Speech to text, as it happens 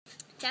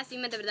Ćao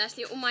svima,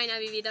 dobrodošli u moj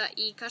novi video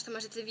i kao što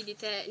možete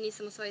vidite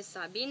nisam u svojoj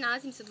sobi.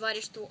 Nalazim se u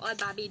dvorištu od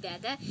babi i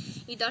dede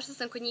i došla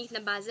sam kod njih na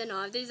bazen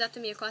ovde i zato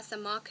mi je kosa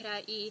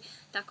mokra i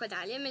tako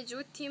dalje.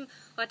 Međutim,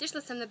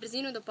 otišla sam na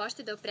brzinu do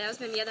pošte da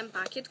preuzmem jedan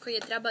paket koji je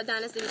trebao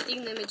danas da mi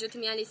stigne,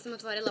 međutim ja nisam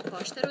otvorila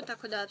poštaru,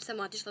 tako da sam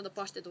otišla do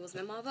pošte da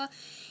uzmem ovo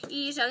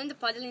i želim da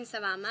podelim sa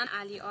vama,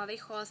 ali ovaj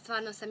haul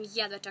stvarno sam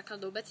jedva čekala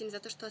da ubacim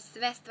zato što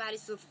sve stvari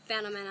su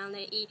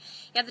fenomenalne i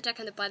jedva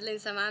čekam da podelim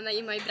sa vama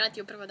i moji brat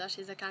je upravo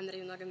došli za kameru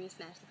i mnogo mi je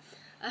smešno.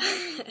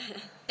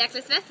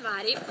 Dakle, sve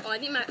stvari,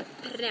 ovdje ima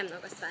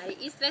premnogo stvari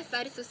i sve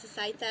stvari su sa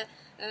sajta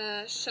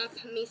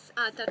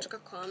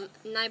shoppmissa.com,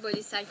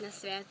 najbolji sajt na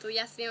svetu.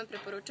 Ja svima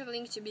preporučujem,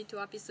 link će biti u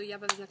opisu i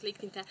obavezno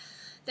kliknite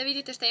da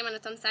vidite šta ima na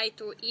tom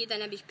sajtu i da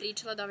ne bih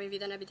pričala da ovaj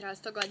video ne bi trajao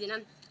 100 godina,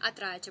 a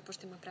trajaće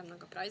pošto ima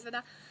premnogo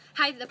proizvoda.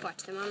 Hajde da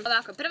počnemo.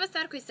 Ovako, prva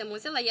stvar koju sam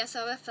uzela jesu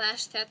ove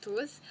flash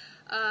tattoos.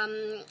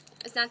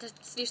 Znate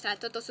svi šta je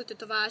to? To su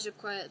tetovaže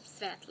koje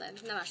svetle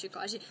na vašoj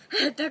koži.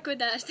 Tako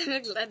da šta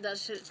me gledaš,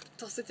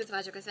 to su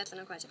tetovaže koje svetle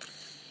na koži.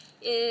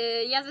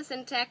 Ja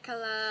sam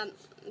čekala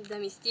da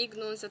mi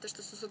stignu zato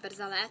što su super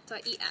za leto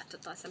i eto,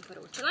 to sam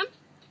poručila.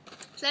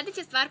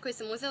 Sljedeća stvar koju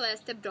sam uzela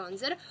jeste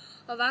bronzer.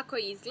 Ovako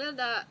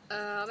izgleda,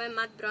 ovaj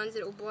matte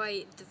bronzer u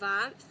boji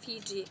 2,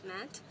 Fiji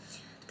matte.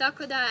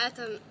 Tako da,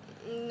 eto,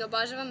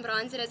 obožavam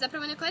bronzere.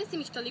 Zapravo ne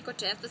koristim ih toliko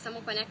često,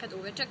 samo ponekad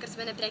uveče, kad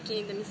sve ne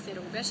prekini da mi se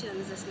rugaš i da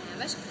me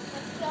zasmevaš.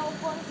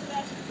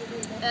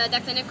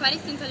 Dakle, ne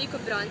koristim toliko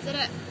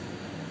bronzere.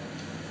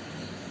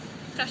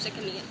 Prošle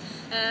kamije.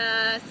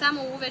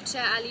 Samo uveče,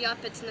 ali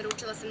opet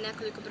naručila sam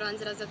nekoliko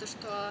bronzera zato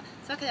što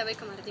svaka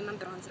devojka mora da ima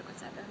bronzer kod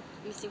sebe.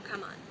 Mislim,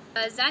 come on.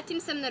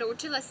 Zatim sam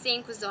naručila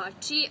senku za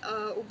oči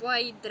u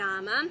boji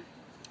Drama.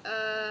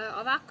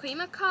 Ovako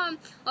ima kao,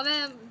 ovo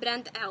je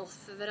brand Elf,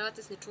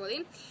 verovatno ste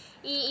čuli.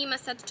 I ima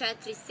sad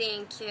 4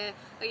 senke,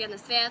 jedna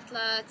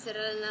svetla,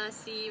 crna,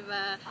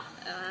 siva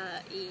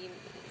i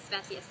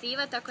svetlija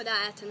siva, tako da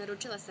eto,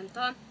 naručila sam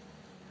to.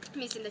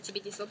 Mislim da će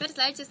biti super.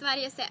 Sljedeća stvar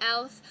jeste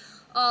Elf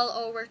All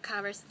Over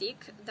Cover Stick,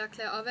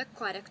 dakle ovo je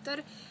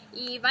korektor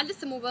i valjda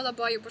sam uvela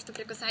boju, pošto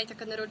preko sajta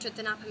kad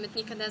naručujete napamet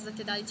nikad ne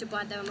znate da li će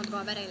boja da vam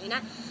odgovara ili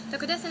ne,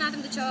 tako da se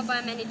nadam da će ova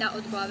boja meni da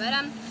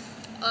odgovara.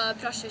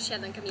 Prošao još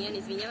jedan kamijen,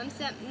 izvinjavam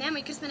se.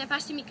 Nemoj, Krsmane,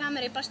 pašće mi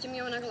kamera i pašće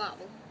mi ovo na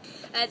glavu.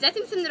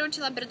 Zatim sam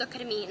naručila brdo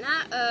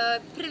karmina.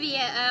 Prvi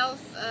je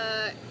Elf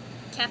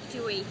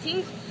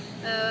Captivating,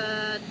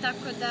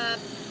 tako da,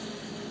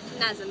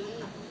 ne znam,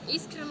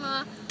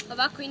 iskreno,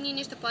 ovako i nije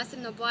ništa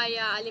posebno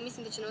boja, ali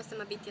mislim da će na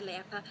ustima biti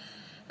lepa.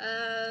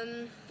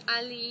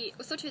 Ali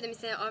u slučaju da mi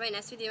se ovaj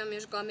ne svidi, imam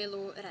još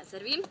gomilu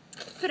rezervi.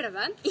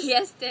 Prva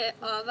jeste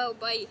ova u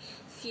boji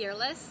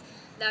Fearless,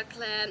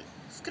 dakle,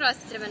 skroz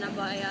crvena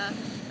boja.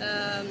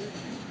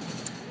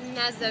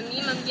 Ne znam,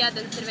 imam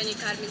jedan crveni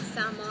karmin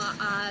samo,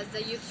 a za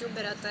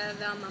youtubera to je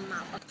veoma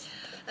malo.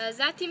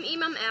 Zatim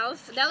imam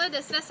Elf. Delo je da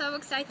je sve sa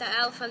ovog sajta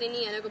Elf, ali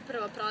nije, nego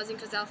prvo prolazim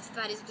kroz Elf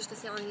stvari zato što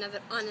se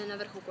one na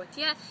vrhu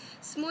kutije.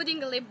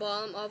 Smoothing Lip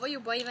Balm, ovo je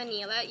u boji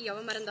vanile i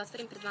ovo moram da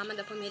otvorim pred vama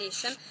da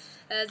pomirišem.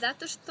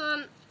 Zato što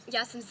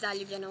ja sam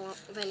zaljubljena u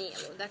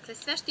vanilu. Dakle,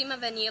 sve što ima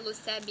vanilu u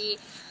sebi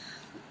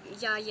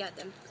ja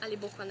jedem, ali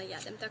bukvalno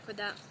jedem, tako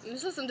da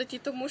mislila sam da ti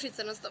je to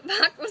mušica na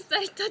stomaku, u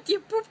stvari to ti je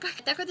pupak.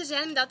 Tako da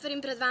želim da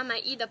otvorim pred vama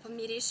i da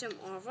pomirišem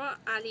ovo,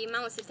 ali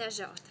malo se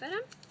teže otvara.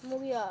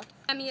 Mogu ja?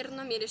 Ja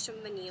mirno mirišem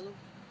vanilu.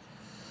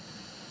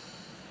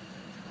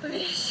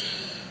 Pomiriši.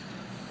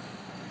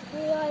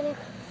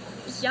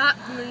 Ja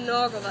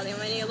mnogo volim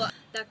vanilu.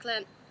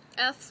 Dakle,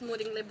 Elf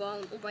Smoothing Lip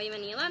Balm u boji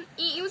vanila.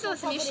 I uzela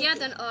sam još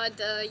jedan od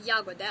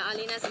jagode,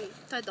 ali ne znam,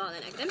 to je dole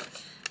negde.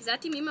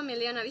 Zatim imam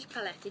milion ovih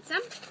paletica.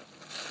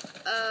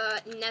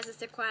 Ne zna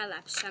se koja je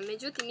lepša,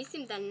 međutim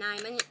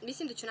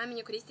mislim da ću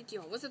najmanje koristiti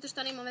ovu zato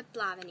što ona ima ove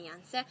plave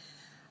nijanse,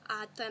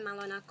 a to je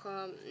malo onako,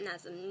 ne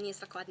znam, nije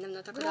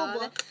svakodnevno, tako da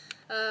ove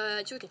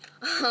ćuti,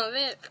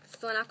 ove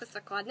su onako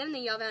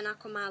svakodnevne i ove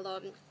onako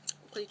malo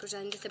koliko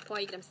želim da se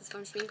poigram sa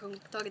svojom šminkom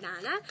tog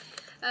dana.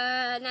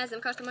 Ne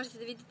znam, kao što možete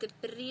da vidite,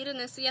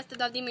 prirodne su, jeste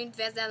da ovdje imaju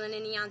dve zelene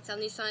nijance,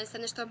 ali nisu one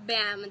sad nešto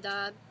bam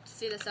da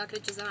svi da se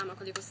okreću za vama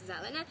koliko su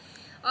zelene.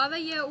 Ova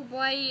je u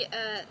boji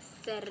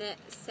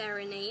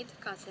Serenade,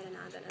 kao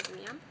serenada, ne znam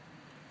ja.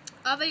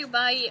 Ova je u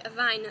boji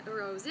Vine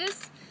Roses,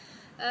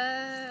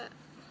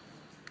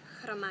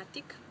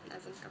 Chromatic, ne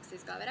znam kako se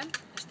izgovara.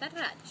 Šta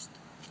radiš tu?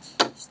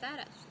 Šta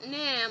radiš?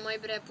 Ne, moj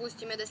bre,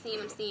 pusti me da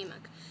snimam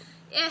snimak.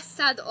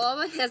 Sad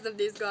ovo ne znam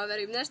da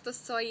izgovarim, nešto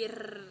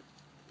sojir...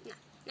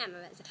 Nema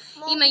veze.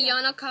 Ima i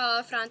ono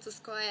kao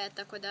francusko je,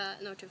 tako da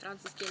naučim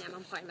francuski i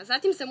nemam pojma.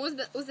 Zatim sam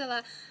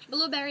uzela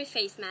Blueberry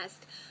Face Mask.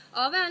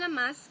 Ova je ona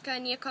maska,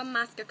 nije kao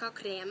maska kao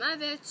krema,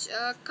 već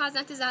kao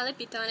znate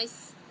zalepite onaj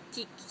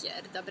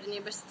stiker. Dobro,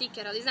 nije baš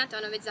stiker, ali znate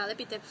ono već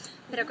zalepite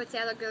preko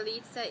cijelog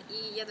lica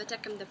i jedva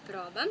čekam da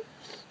probam.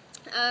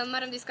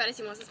 Moram da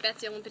iskoristim ovo za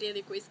specijalnu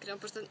priliku, iskreno,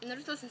 pošto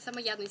naručila sam samo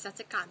jednu i sad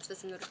se kam što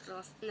sam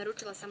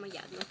naručila samo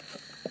jednu.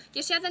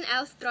 Još jedan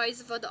Elf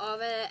proizvod,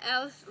 ovo je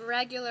Elf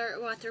Regular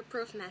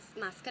Waterproof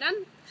Maskara.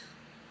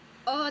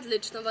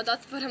 Odlično,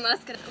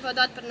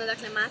 vodootporna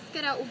dakle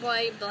maskara u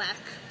boji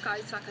black, kao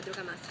i svaka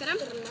druga maskara.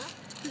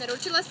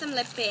 Naručila sam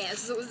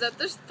lepezu,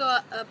 zato što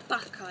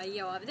pakao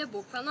je ovde,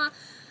 bukvalno.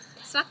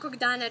 Svakog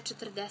dana je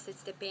 40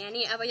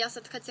 stepeni. Evo ja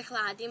sad kad se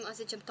hladim,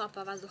 osjećam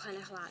topao vazduh, a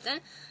ne hladan.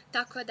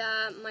 Tako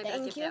da, moj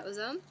brat je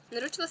preuzeo.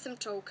 Naručila sam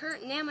choker,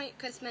 nemoj,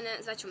 kad s mene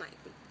zvaću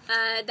majku.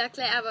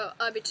 Dakle, evo,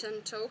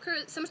 običan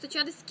choker, samo što ću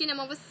ja da skinem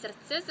ovo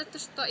srce, zato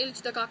što, ili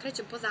ću da ga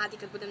okrećem pozadi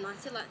kad budem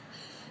nosila.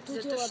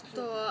 Zato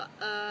što,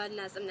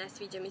 ne znam, ne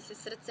sviđa mi se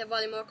srce,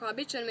 volim ovo kao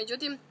običan,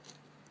 međutim,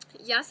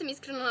 ja sam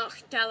iskreno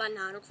htjela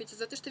narukvicu,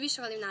 zato što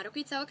više volim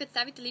narukvice, ovo kad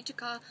stavite liči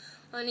kao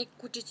oni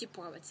kučići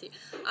povaci,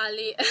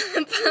 ali,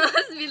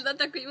 pa ozbiljno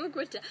tako ima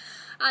kuće.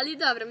 Ali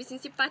dobro, mislim,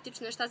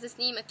 simpatično je šta za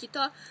snimak i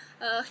to.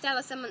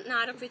 Htjela sam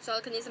narukvicu,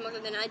 ali kad nisam mogla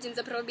da nađem,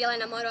 zapravo bila je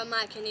na moru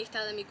majke, nije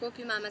htjela da mi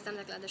kupi, mama, znam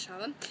da gledaš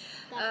ovo.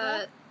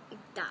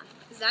 Da,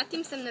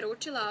 zatim sam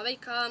naručila ovaj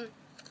kao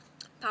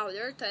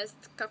powder, to jest,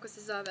 kako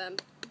se zove,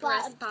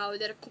 breast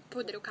powder,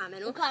 puder u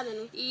kamenu.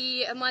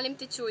 I molim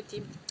te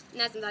ćuti.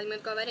 Ne znam da li mi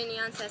odgovara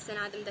nijansa, ja se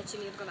nadam da će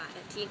mi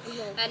odgovarati.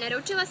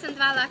 Naručila sam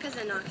 2 laka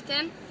za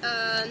nokte.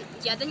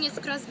 Jedan je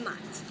skroz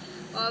mat.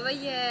 Ovo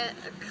je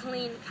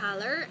clean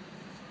color.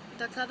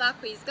 Dakle,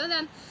 ovako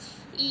izgleda.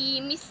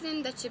 I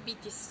mislim da će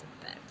biti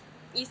super.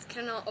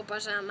 Iskreno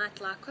obožavam mat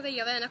lakove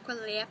i ova je onako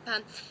lepa.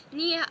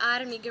 Nije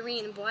army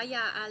green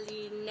boja,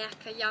 ali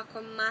neka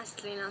jako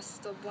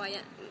maslinasto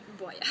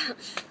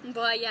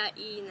boja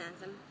i ne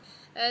znam.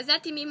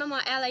 Zatim imamo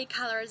LA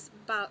Colors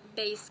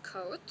Base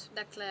Coat.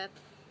 Dakle,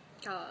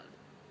 kao,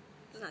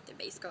 znate,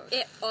 base coat.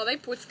 Ovaj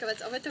puckavac,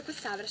 ovo je tako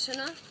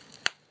savršeno.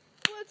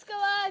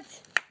 Puckavac!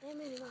 Daj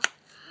meni malo.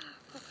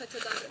 Kako je to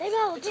dobro. Daj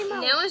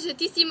malo. Ne može,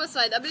 ti si imao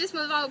svoje. Dobili smo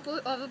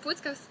 2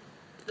 puckavca.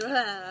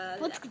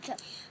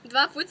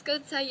 2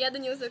 puckavca,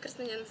 jedan je uzeo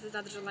krsno, jedan sam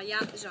zadržala ja,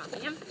 žao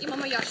mi je.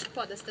 Imamo još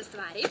podosta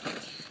stvari.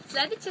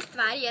 Sljedeća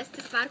stvar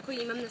jeste stvar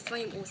koju imam na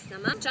svojim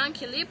usnama.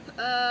 Chunky Lip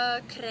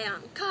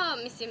kreon. Kao,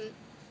 mislim,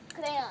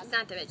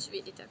 znate već,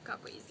 vidite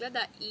kako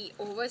izgleda. I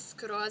ovo je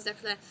skroz,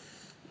 dakle,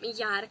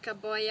 jarka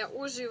boja,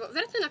 uživo,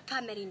 vjerojatno na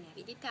kameri ne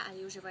vidite,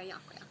 ali uživo je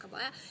jako jaka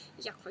boja,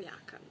 jako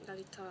jaka, da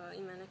li to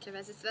ima neke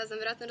veze s vezom,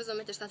 vjerojatno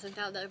razumete šta sam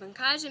htjela da vam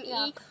kažem.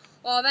 I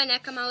ova je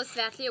neka malo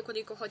svetlija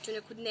ukoliko hoću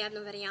neku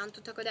dnevnu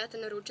varijantu, tako da eto,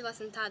 naručila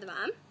sam ta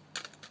 2.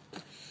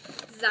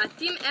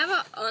 Zatim, evo,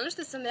 ono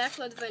što sam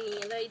rekla od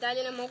vanile, i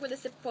dalje ne mogu da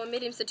se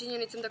pomirim sa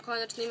činjenicom da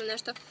konačno imam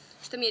nešto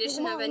što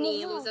miriše na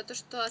vanilu, zato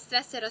što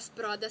sve se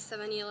rasproda sa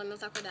vanilom ili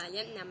tako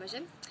dalje, ne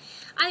može.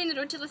 Ali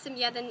naručila sam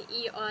jedan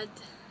i od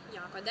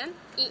jagode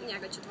i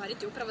njega ću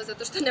otvoriti upravo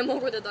zato što ne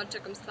mogu da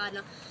dočekam stvarno.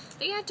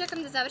 Ja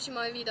čekam da završim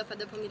ovaj video pa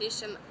da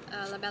pomirišem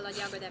labelo od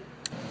jagode.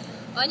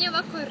 On je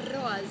ovako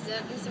roze,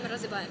 mislim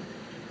roze boje.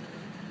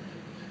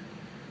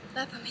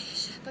 Lepo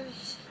miriše, pa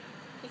miriše.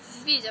 Nek se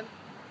sviđa.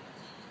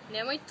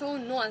 Nemoj to u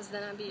nos da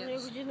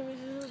nabijaš.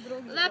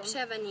 Lepša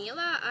je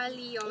vanila,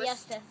 ali ovo je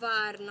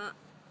stvarno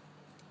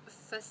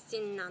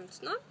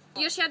fascinantno.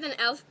 Još jedan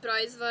elf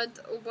proizvod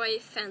u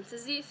boji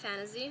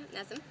Fantasy,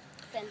 ne znam.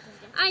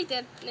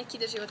 Ajde, neki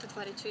da život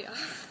otvorit ću ja.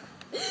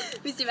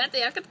 Mislim, eto,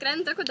 ja kad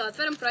krenem tako da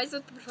otvaram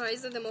proizvod po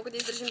proizvod, da mogu da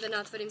izdržim da ne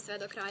otvorim sve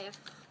do kraja.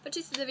 Pa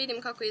čisto da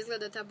vidim kako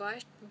izgleda ta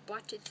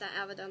bočica,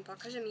 evo da vam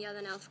pokažem,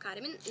 jedan elf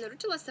karimin.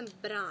 Naručila sam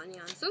brown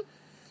nijansu,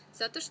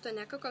 zato što je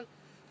nekako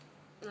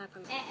lepo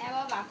mi. Evo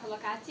ovako,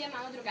 lokacija je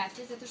malo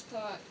drugačija, zato što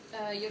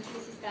juče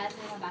mi se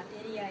ispraznila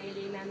baterija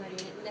ili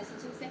memory, ne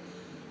sjećam se.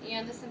 I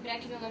onda sam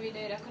prekinula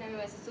video i rekao nema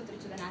veze, sutra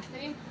ću da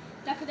nastavim.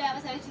 Tako da evo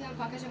sada ću da vam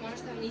pokažem ono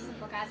što vam nisam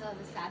pokazala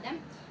do sada.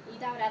 I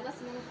da, uradila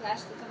sam jednu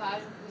flash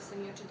tetovažu koju sam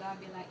juče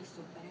dobila i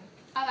super je.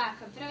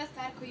 Ovako, prva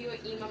stvar koju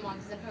imam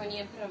ovdje, zapravo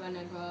nije prva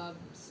nego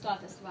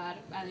 100. stvar,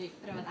 ali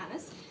prva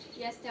danas,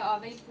 jeste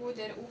ovaj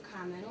puder u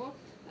kamenu.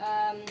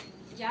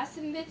 Ja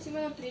sam već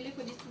imala priliku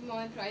da isprobam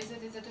ove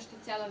proizvode zato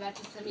što cijelo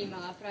večer sam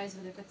imala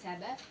proizvode kod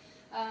sebe.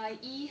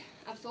 I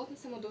apsolutno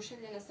sam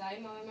oduševljena sa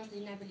ovim, ovo je možda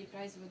i najbolji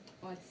proizvod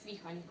od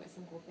svih onih koje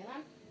sam kupila.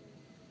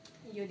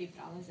 Ljudi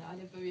prolaze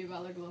ovdje pa bi je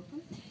malo glupo.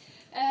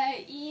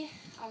 I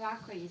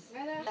ovako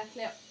izgleda.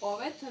 Dakle,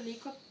 ovo je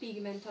toliko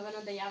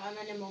pigmentovano da ja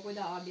vama ne mogu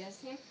da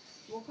objasnim.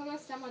 Bukvalno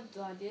samo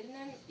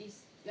dodirnem i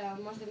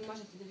možda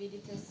možete da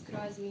vidite,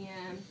 skroz mi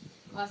je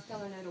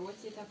ostalo na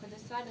ruci, tako da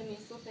stvarno mi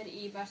je super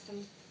i baš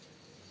sam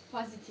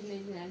pozitivno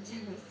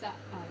iznenađena sa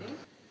ovim.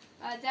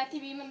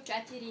 Zatim imam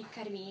 4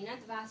 karmina,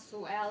 2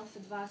 su elf,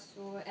 2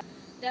 su...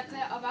 Dakle,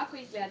 ovako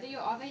izgledaju.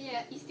 Ovo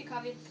je isti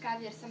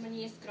kavijer, samo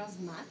nije skroz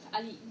mat,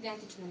 ali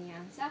identična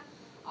nijansa.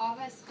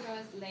 Ova je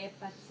skroz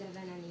lepa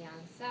crvena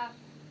nijansa,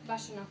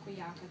 baš onako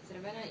jaka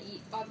crvena i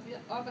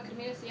oba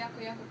karmina su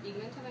jako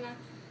pigmentovana,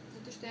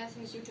 zato što ja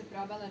sam ih juče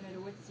probala na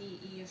ruci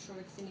i još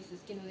uvijek se nisu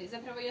skinuli.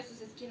 Zapravo jesu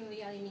se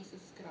skinuli, ali nisu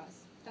skroz.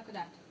 Tako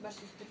da, baš su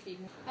super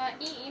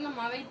pigmentovani. I imam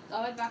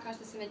ova 2, kao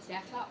što sam već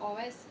rekla,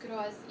 ova je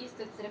skroz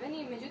isto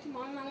crveni, međutim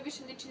ova malo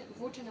više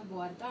vuče na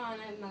bordo, a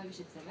ona je malo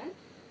više crven.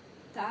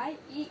 Taj,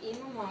 i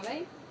imam ovaj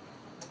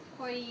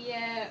koji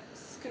je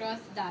skroz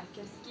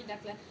darkerski,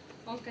 dakle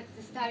on kad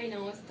se stavi na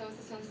usta,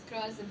 usta su on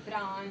skroz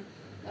brown,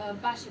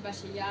 baš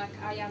je jak,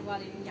 a ja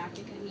volim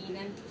jake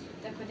kremine.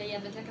 Tako da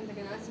jedva čekam da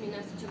ga nosim i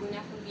nosit ću ga u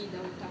nekom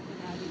videu, tako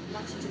da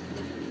moći ćete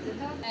da vidite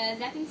to.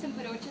 Zatim sam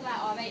poručila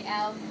ovaj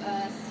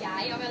e.l.f.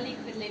 sjaj, ovaj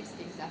liquid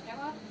lipstick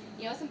zapravo.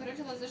 I ovo sam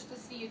poručila zašto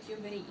svi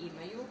youtuberi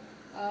imaju,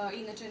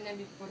 inače ne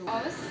bih poručila.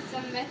 Ovo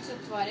sam već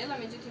otvorila,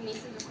 međutim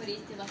nisam ga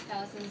koristila,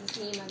 htjela sam za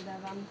snimak da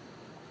vam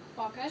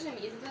pokažem.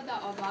 Izgleda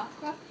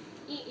ovako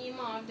i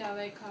ima ovdje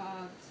ovaj kao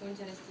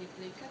sunđerasti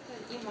aplikator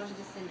i može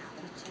da se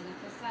navrće.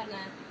 Dakle, stvarno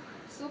je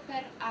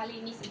super,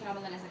 ali nisam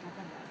probala, ne znam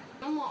kakav je.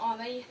 Imamo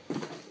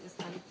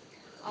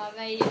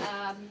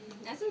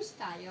ne znam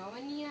šta je, ovo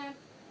nije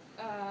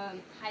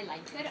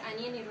highlighter, a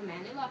nije ni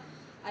rumenilo,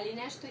 ali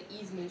nešto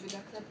između,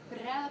 dakle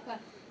prelepa,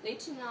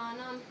 liči na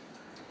ono,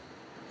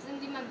 znam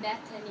da ima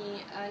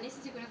Betani,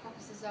 nisam sigurna kako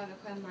se zove,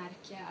 koje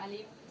marke,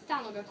 ali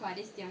stalno ga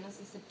koristi, ono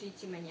sa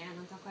srčićima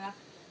njeno, tako da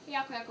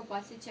jako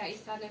podsjeća i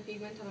stvarno je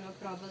pigmentovano,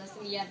 probala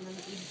sam jednom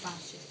i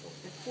baš je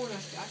super, puno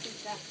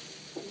šljokica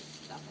i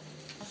dobar.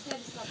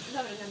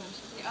 Dobro, ne znam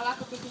što.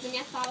 Ovako, pošto sam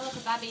ja spavala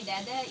kod babi i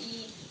dede i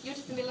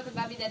juče sam bila kod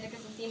babi i dede kad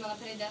sam snimala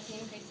prvi deo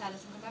snimka i sada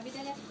sam kod babi i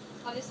dede.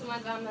 Ovdje su moja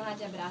dva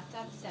mlađa brata,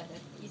 sede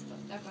isto,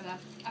 tako da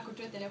ako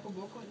čujete neku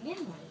buku,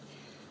 nemoj.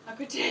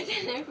 Ako čujete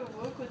neku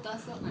buku, to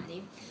su oni.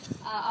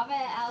 Ovo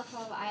je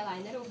e.l.f.ov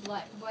eyeliner u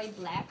boji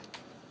Black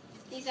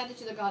i sada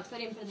ću da ga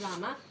otvorim pred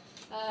vama.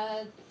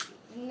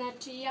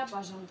 Znači, ja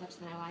obožavam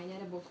tačne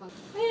eyelinere, bukvalno.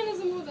 A ja ne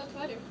znam mogu da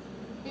otvorim.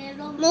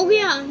 Mogu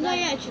ja,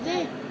 daj ja ću,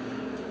 daj.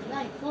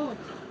 Daj, pomoć.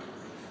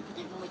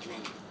 Daj pomoć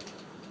meni.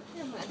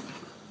 Nemo ja.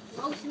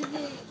 Mogu se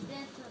vidjeti gdje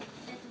je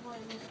to moje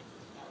mjesto.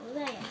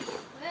 Daj ja.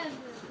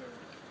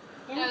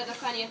 Evo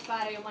dok oni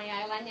otvaraju moj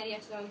eyeliner, ja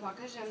ću da vam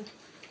pokažem.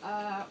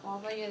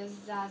 Ovo je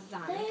za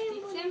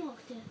zanaktice.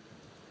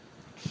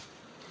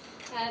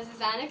 Za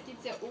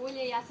zanaktice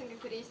ulje, ja sam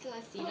ga koristila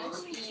sinoć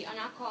i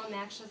onako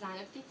omekša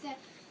zanaktice.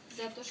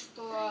 Zato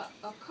što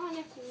kao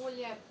neko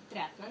ulje,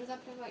 tretman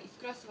zapravo, i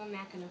skroz su vam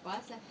mekane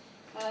posle.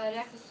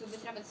 Rekli su da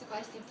treba da se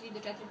koristi 3 do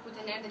 4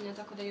 puta nedeljno,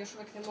 tako da još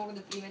uvek ne mogu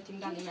da primetim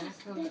da li ima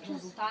nekog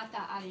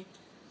rezultata, ali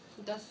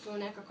da su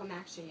nekako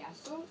mekše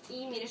jesu.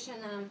 I miriše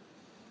na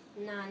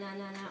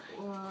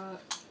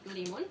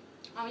limun.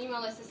 A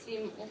imalo je sa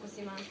svim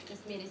ukusima,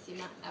 s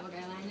mirisima, evo ga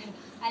eyeliner,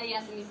 ali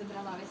ja sam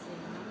izabrala ovaj s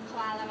limunom.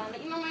 Hvala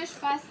vam. Imamo još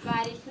par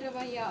stvari. Prvo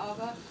je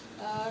ovo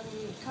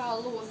kao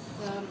loose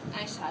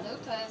eyeshadow,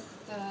 to je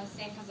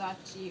senka za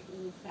oči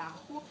u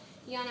prahu.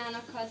 I ona ono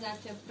kao,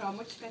 znate,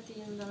 promučkate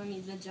i onda vam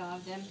izađe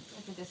ovde,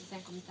 da se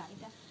senkom i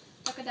stavite.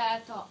 Tako da,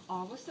 eto,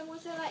 ovu sam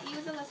uzela i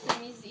uzela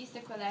sam iz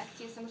iste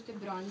kolekcije, samo što je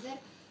bronzer.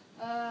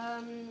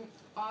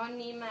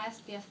 On ima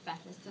SPF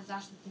 15, to je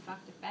zaštitni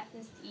faktor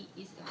 15 i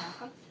isto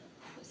tako.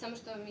 Samo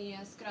što mi je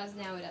skroz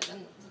neuredan,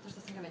 zato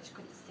što sam ga već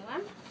koristila.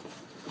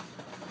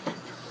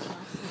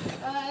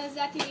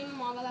 Zatim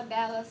imam ova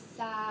labela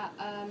sa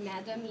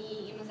medom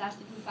i ima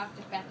zaštitni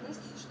faktor 15,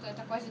 što je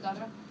također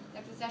dobro.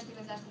 Dakle, sve što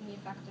ima zaštitni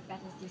faktor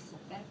 15 je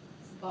super,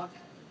 zbog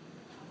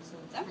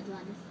sunca.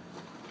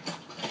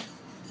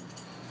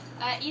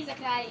 I za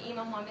kraj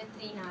imam ove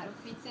 3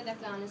 narukvice,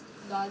 dakle one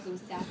dolaze u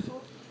setu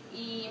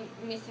i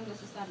mislim da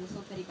su stvarno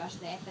super i baš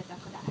lepe,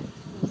 tako da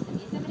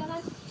nisam izabrala.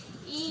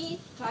 I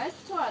to je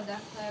to,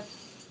 dakle,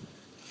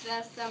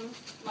 da sam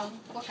vam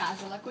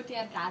pokazala,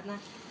 kutija je prazna.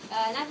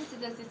 Nadam se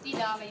da se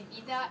sviđa ovaj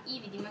video i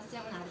vidimo se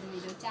u narednom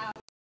videu.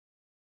 Ćao!